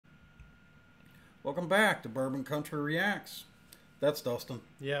Welcome back to Bourbon Country Reacts. That's Dustin.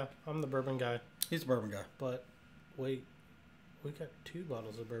 Yeah, I'm the bourbon guy. He's the bourbon guy. But wait, we got 2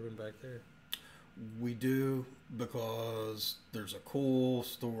 bottles of bourbon back there. We do because there's a cool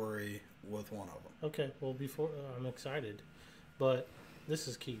story with one of them. Okay, well, before I'm excited, but this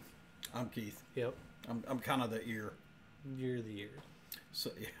is Keith. I'm Keith. Yep, I'm kind of the ear. you're the ear. So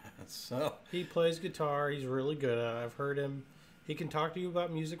yeah, so He plays guitar. He's really good at it. I've heard him. He can talk to you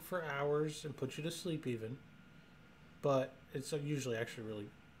about music for hours and put you to sleep even. But it's usually actually really,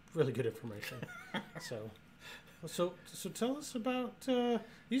 really good information. So tell us about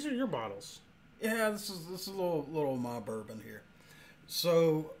these are your bottles. yeah, this is a little of my bourbon here.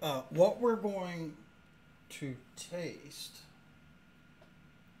 So what we're going to taste.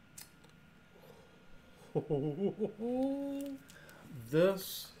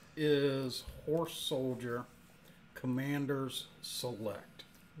 This is Horse Soldier Commander's Select.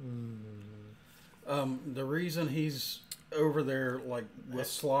 The reason he's over there like with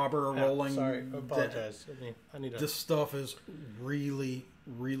slobber rolling. Sorry, I apologize. I need This stuff is really,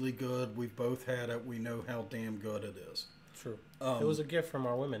 really good. We've both had it. We know how damn good it is. True. It was a gift from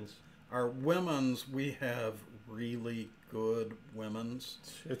our women's. Our women's, we have really good women's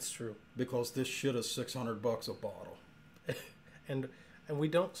It's true. because this shit is $600 a bottle. And we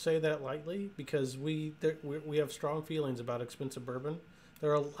don't say that lightly because we have strong feelings about expensive bourbon. There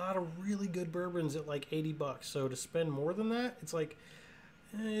are a lot of really good bourbons at like $80. So to spend more than that, it's like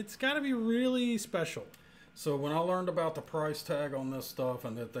it's got to be really special. So when I learned about the price tag on this stuff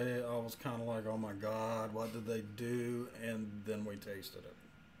and that I was kind of like, oh my God, what did they do? And then we tasted it.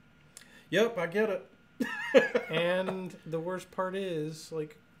 Yep, I get it. And the worst part is,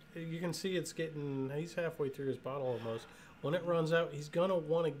 like, you can see he's halfway through his bottle almost. When it runs out, he's going to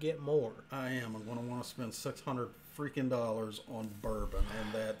want to get more. I am. I'm going to want to spend $600 freaking dollars on bourbon,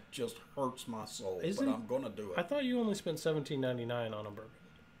 and that just hurts my soul. But I'm going to do it. I thought you only spent $17.99 on a bourbon.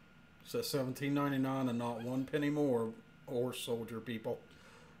 So $17.99 and not 1 penny more, Horse Soldier people.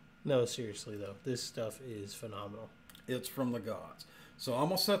 No, seriously, though. This stuff is phenomenal. It's from the gods. So I'm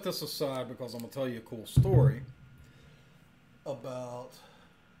going to set this aside because I'm going to tell you a cool story about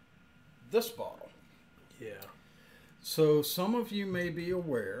this bottle. Yeah. So some of you may be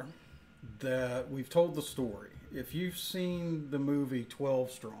aware that we've told the story. If you've seen the movie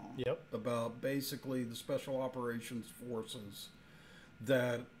 12 Strong, Yep. about basically the Special Operations Forces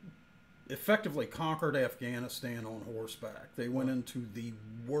that effectively conquered Afghanistan on horseback. They went into the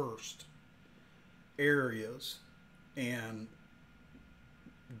worst areas and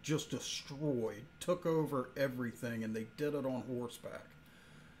just destroyed, took over everything, and they did it on horseback.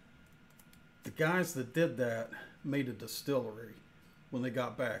 The guys that did that made a distillery when they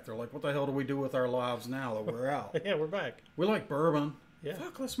got back. They're like, what the hell do we do with our lives now that we're out? Yeah, we're back. We like bourbon. Yeah.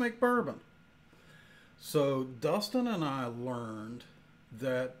 Fuck, let's make bourbon. So Dustin and I learned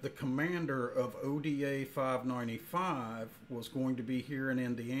that the commander of ODA 595 was going to be here in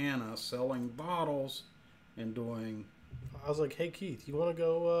Indiana selling bottles and doing I was like, hey, Keith, you want to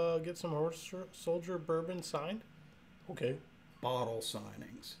go get some Horse Soldier bourbon signed? Okay. bottle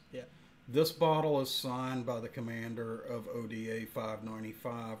signings. Yeah. This bottle is signed by the commander of ODA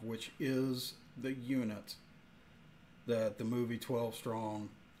 595, which is the unit that the movie 12 Strong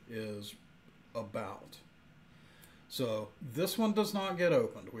is about. So this one does not get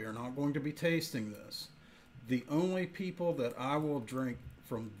opened. We are not going to be tasting this. The only people that I will drink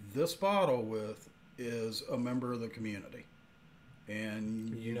from this bottle with is a member of the community.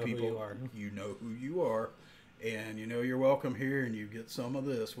 And You know people, who you are. You know who you are. And you know you're welcome here, and you get some of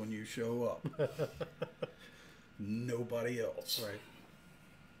this when you show up. Nobody else.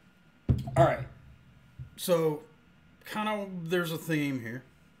 Right. All right. So, kind of, there's a theme here.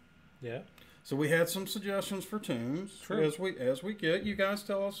 Yeah. So we had some suggestions for tunes. True. As we get, you guys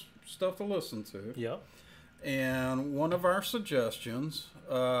tell us stuff to listen to. Yep. And one of our suggestions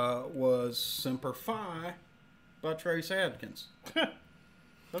was Semper Fi by Trace Adkins.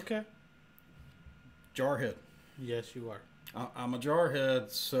 Okay. Jarhead. Yes, you are. I'm a jarhead,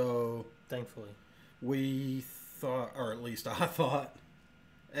 so Thankfully. we thought, or at least I thought,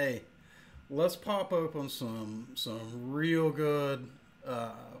 hey, let's pop open some real good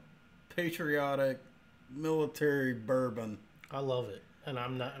patriotic military bourbon. I love it. And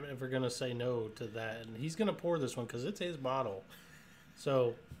I'm not ever going to say no to that. And he's going to pour this one because it's his bottle.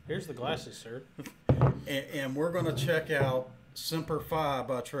 So here's the glasses, sir. And we're going to check out Semper Fi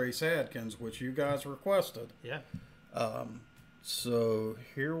by Trace Adkins, which you guys requested. Yeah. So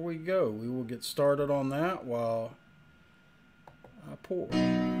here we go. We will get started on that while I pour.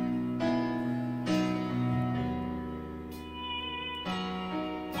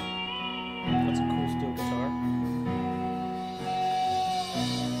 That's a cool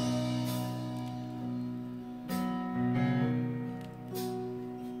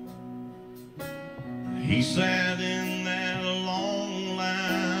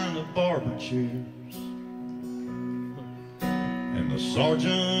barber chairs. And the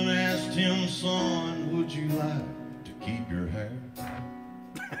sergeant asked him, son, would you like to keep your hair?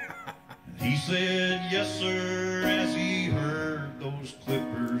 And he said, yes, sir, as he heard those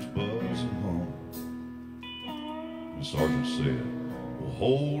clippers buzz and hum. And the sergeant said, well,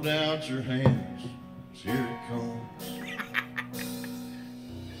 hold out your hands, 'cause here it comes.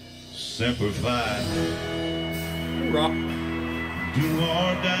 Semper Fi, Rock. do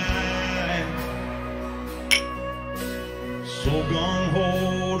or die. So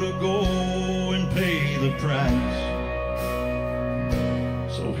gung-ho to go and pay the price.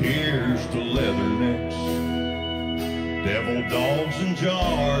 So here's to leathernecks, devil dogs and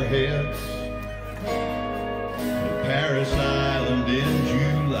jarheads, and Paris Island in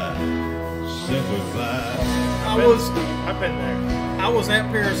July. Semper Fi. I've been there. I was at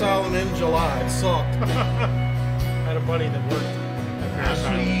Paris Island in July. It sucked. I had a buddy that worked at I Paris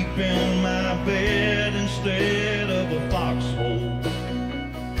Island. sleep in my bed instead of a foxhole.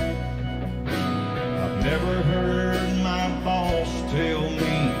 I've never heard my boss tell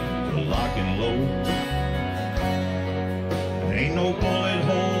me to lock and load. There ain't no bullet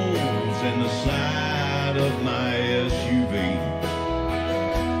holes in the side of my SUV,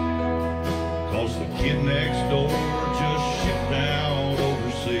 'cause the kid next door just shipped out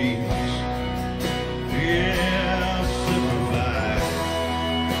overseas. Yeah, Semper Fi,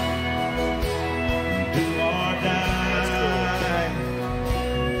 do or die.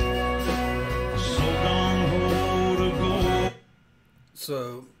 So gung-ho to go.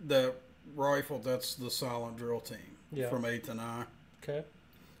 So that rifle, that's the silent drill team Yeah. from 8th and I. Okay.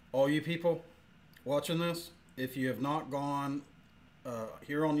 All you people watching this, if you have not gone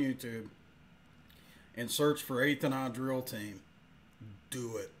here on YouTube and search for 8th and I drill team,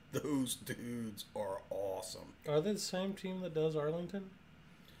 do it. Those dudes are awesome. Are they the same team that does Arlington?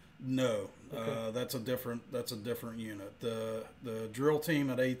 No, Okay. that's a different unit. The drill team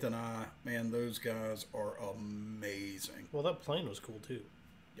at 8th and I, man, those guys are amazing. Well, that plane was cool too.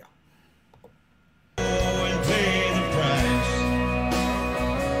 Yeah. And pay the price.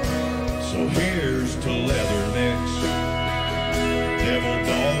 So here's to leathernecks, devil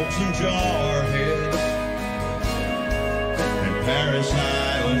dogs and jarheads, and Paris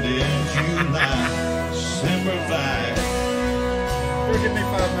Island in July. Semper Fi. Give me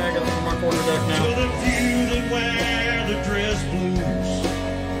 5 maggots for my quarterdeck To now. the few that wear the dress blues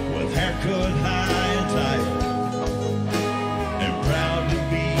with haircut high and tight, and proud to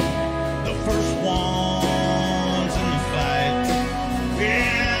be the first ones in the fight.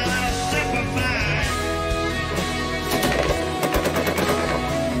 Yeah, Semper Fi.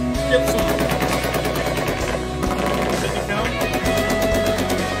 Get some. Did you count?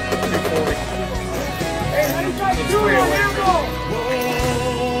 240. Hey, how you guys doing on Ammo?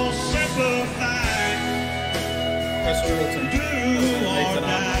 Whoa, Semper Fi. That's drill team. Do or 8th and I.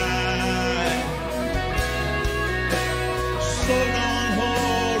 die. So gung-ho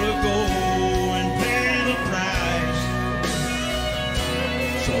to go and pay the price.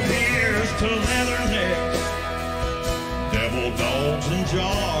 So here's to leathernecks, devil dogs and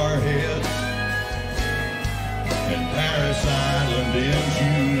jarheads, and Paris Island in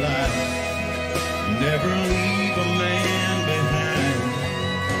July. Never leave a man behind.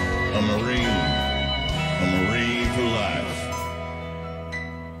 A Marine for life.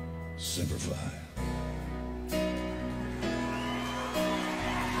 Semper Fi.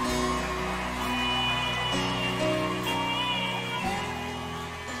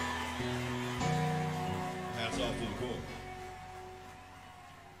 Hats off to the Corps.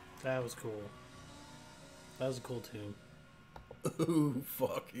 That was cool. That was a cool tune. Ooh,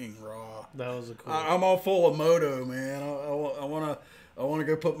 fucking raw. That was a cool. I'm all full of moto, man. I wanna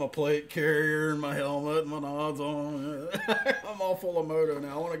go put my plate carrier and my helmet and my nods on. I'm all full of moto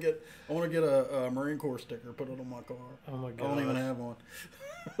now. I wanna get a Marine Corps sticker, put it on my car. Oh my I don't even gosh. have one.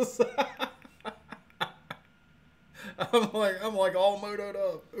 I'm like all motoed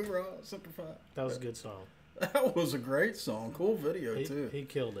up. Hoorah, Semper Fi. That was a good song. That was a great song. Cool video too. He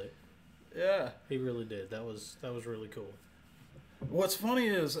killed it. Yeah. He really did. That was really cool. What's funny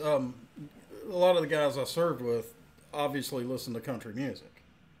is a lot of the guys I served with obviously listen to country music.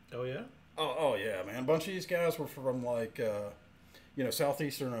 Oh yeah. Oh yeah, man. A bunch of these guys were from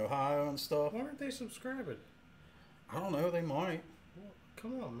southeastern Ohio and stuff. Why aren't they subscribing? I don't know. They might. Well,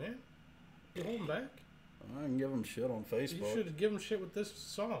 come on, man. You holding back? I can give them shit on You Facebook. should give them shit with this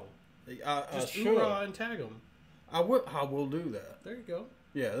song. I Just should. hoorah and tag them. I will do that. There you go.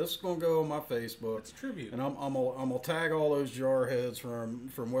 Yeah, this is gonna go on my Facebook. It's a tribute. And I'm gonna tag all those jarheads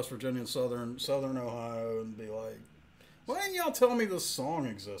from West Virginia and southern Ohio and be like, Why didn't y'all tell me this song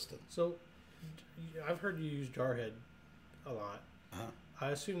existed? So, I've heard you use Jarhead a lot. Uh-huh. I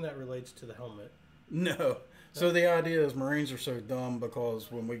assume that relates to the helmet. No. So the idea is Marines are so dumb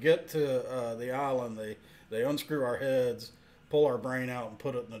because when we get to the island, they unscrew our heads, pull our brain out, and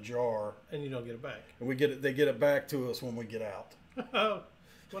put it in a jar, And you don't get it back. and we get it. They get it back to us when we get out. Oh,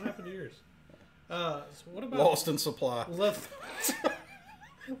 what happened to yours? So what about Lost in supply.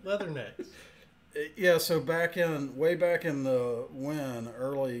 Leathernecks? Yeah. So way back in the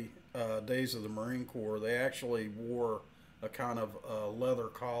early days of the Marine Corps, they actually wore a kind of leather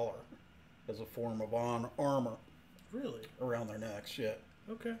collar as a form of armor Really? around their necks. Yeah.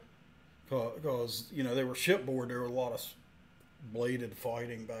 Okay. Because they were shipboard. There were a lot of bladed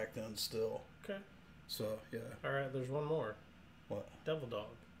fighting back then still. Okay. So yeah. All right. There's one more. What? Devil Dog.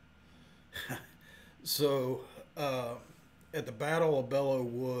 So at the Battle of Belleau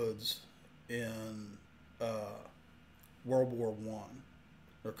Woods in World War One,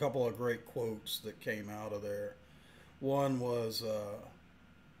 there are a couple of great quotes that came out of there. One was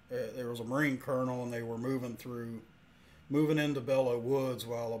there was a Marine colonel, and they were moving into Belleau Woods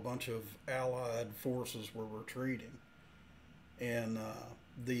while a bunch of Allied forces were retreating, and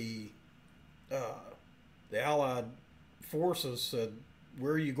the Allied forces said,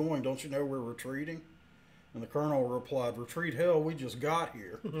 "Where are you going? Don't you know we're retreating?" And the colonel replied, "Retreat hell, we just got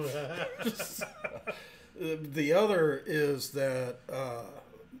here." The other is that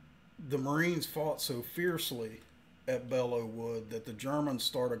the Marines fought so fiercely at Belleau Wood that the Germans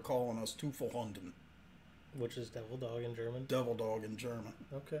started calling us Teufelhunden. Which is Devil Dog in German? Devil dog in German.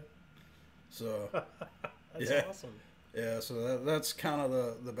 Okay. So, That's yeah. awesome. Yeah, so that's kind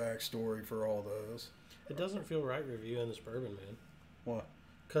of the backstory for all those. It doesn't feel right reviewing this bourbon, man. What?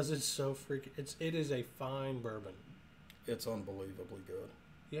 Because it's so freaking... It is a fine bourbon. It's unbelievably good.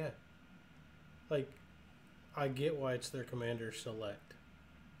 Yeah. Like, I get why it's their Commander Select.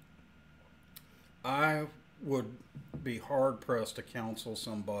 I would be hard-pressed to counsel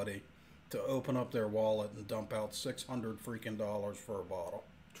somebody to open up their wallet and dump out $600 freaking for a bottle.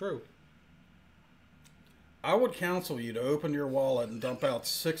 True. I would counsel you to open your wallet and dump out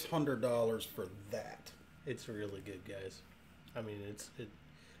 $600 for that. It's really good, guys. I mean, it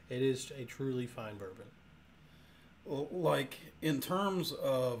is a truly fine bourbon. Like, in terms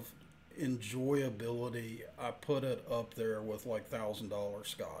of enjoyability, I put it up there with like $1,000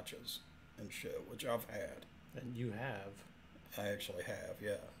 scotches and shit, which I've had. And you have. I actually have,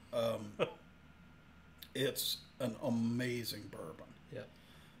 yeah. It's an amazing bourbon.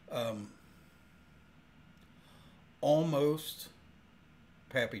 Yeah. Almost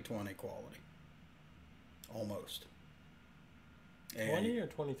Pappy 20 quality. Almost. And 20 or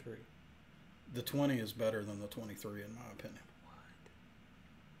 23? the 20 is better than the 23 in my opinion. What?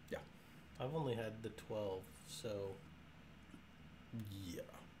 Yeah. I've only had the 12, so Yeah.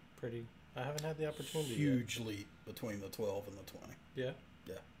 pretty. I haven't had the opportunity. Huge leap between the 12 and the 20. Yet.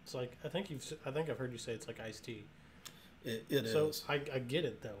 Yeah. Yeah. It's like I think I've heard you say it's like iced tea. It So is. I get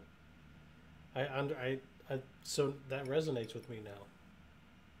it though. So that resonates with me now.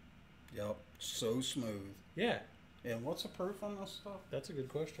 Yep. So smooth. Yeah, And what's the proof on this stuff? that's a good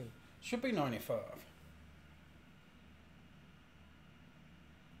question. Should be 95.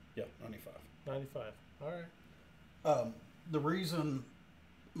 Yeah, 95. 95. All right. The reason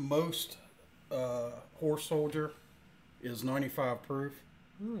most horse soldier is 95 proof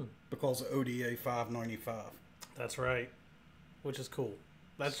because of ODA 595. That's right. Which is cool.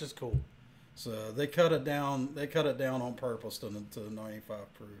 That's just cool. So they cut it down. They cut it down on purpose to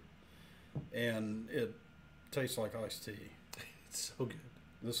 95 proof, and it tastes like iced tea. It's so good.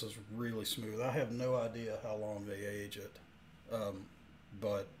 This is really smooth. I have no idea how long they age it,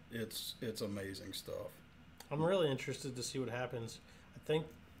 but it's amazing stuff. I'm really interested to see what happens. I think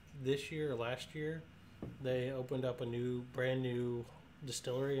this year or last year, they opened up a brand new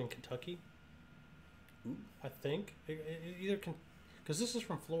distillery in Kentucky. Ooh. I think either because this is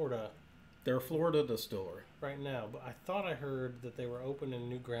from Florida They're a Florida distillery. right now, but I thought I heard that they were opening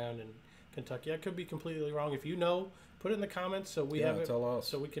new ground in Kentucky. I could be completely wrong. If you know, put it in the comments so we have it, tell us.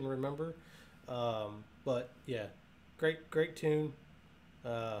 so we can remember. But yeah, great tune.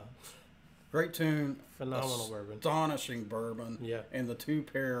 Great tune. Phenomenal bourbon. Astonishing bourbon. Yeah. And the two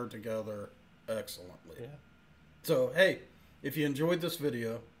pair together excellently. Yeah. So, hey, if you enjoyed this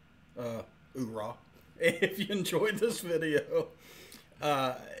video, oorah. If you enjoyed this video,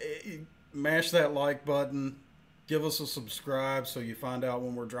 mash that like button. Give us a subscribe so you find out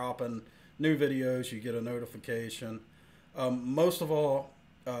when we're dropping new videos. You get a notification. Most of all,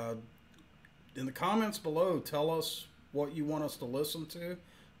 in the comments below, tell us what you want us to listen to.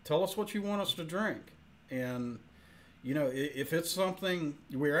 Tell us what you want us to drink. And, you know, if it's something,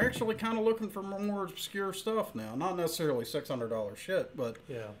 we're actually kind of looking for more obscure stuff now. Not necessarily $600 shit, but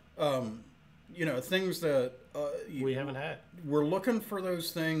Yeah. you know, things that We haven't had. we're looking for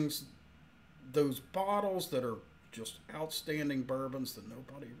those things, those bottles that are just outstanding bourbons that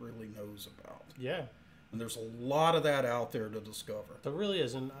nobody really knows about. Yeah. And there's a lot of that out there to discover. There really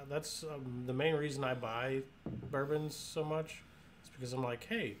is, and that's the main reason I buy bourbons so much. It's because I'm like,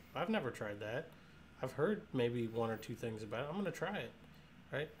 hey, I've never tried that. I've heard maybe one or two things about it. I'm going to try it,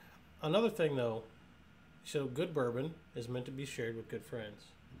 right? Another thing, though, so good bourbon is meant to be shared with good friends.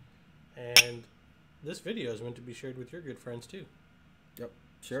 And this video is meant to be shared with your good friends, too. Yep.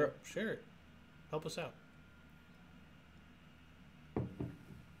 Share it. Share it. Help us out.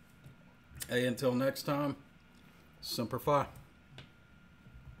 Hey, until next time, Semper Fi.